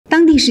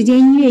当地时间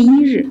1月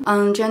1日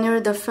On January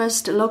the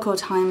 1st local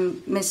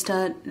time,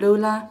 Mr.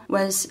 Lula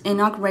was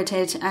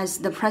inaugurated as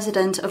the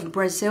president of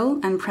Brazil,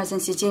 and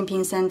President Xi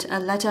Jinping sent a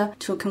letter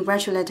to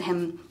congratulate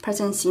him.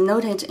 President Xi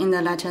noted in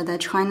the letter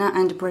that China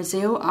and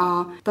Brazil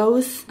are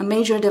both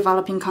major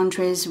developing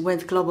countries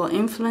with global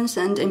influence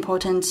and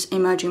important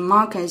emerging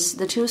markets.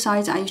 The two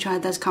sides are each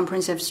other's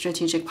comprehensive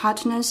strategic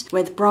partners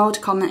with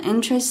broad common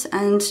interests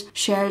and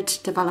shared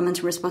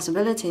development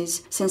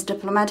responsibilities. Since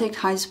diplomatic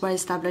ties were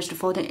established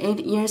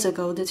 48 years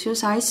ago, the two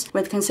sides,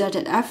 with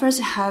concerted efforts,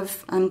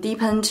 have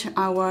deepened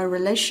our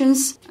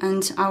relations,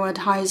 and our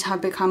ties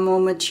have become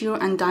more mature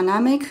and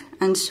dynamic,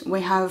 and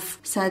we have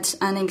set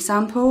an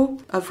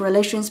example of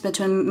relations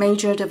between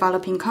major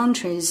developing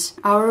countries.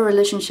 Our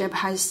relationship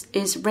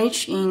is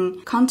rich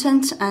in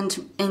content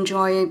and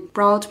enjoy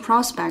broad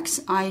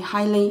prospects. I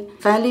highly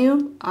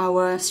value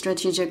our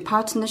strategic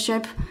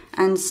partnership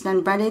and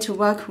stand ready to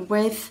work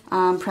with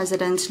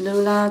President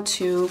Lula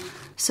to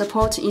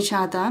support each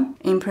other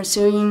in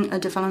pursuing a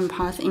development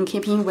path in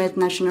keeping with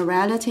national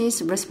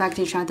realities, respect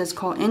each other's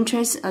core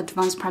interests,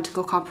 advance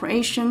practical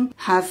cooperation,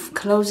 have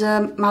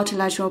closer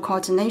multilateral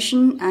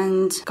coordination,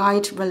 and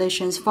guide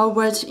relations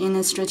forward in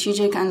a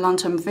strategic and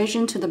long-term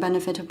vision to the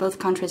benefit of both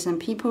countries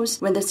and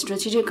peoples. With the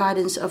strategic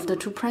guidance of the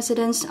two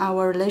presidents,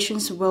 our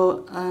relations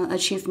will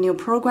achieve new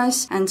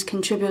progress and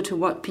contribute to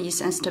world peace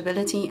and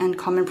stability and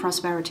common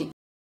prosperity.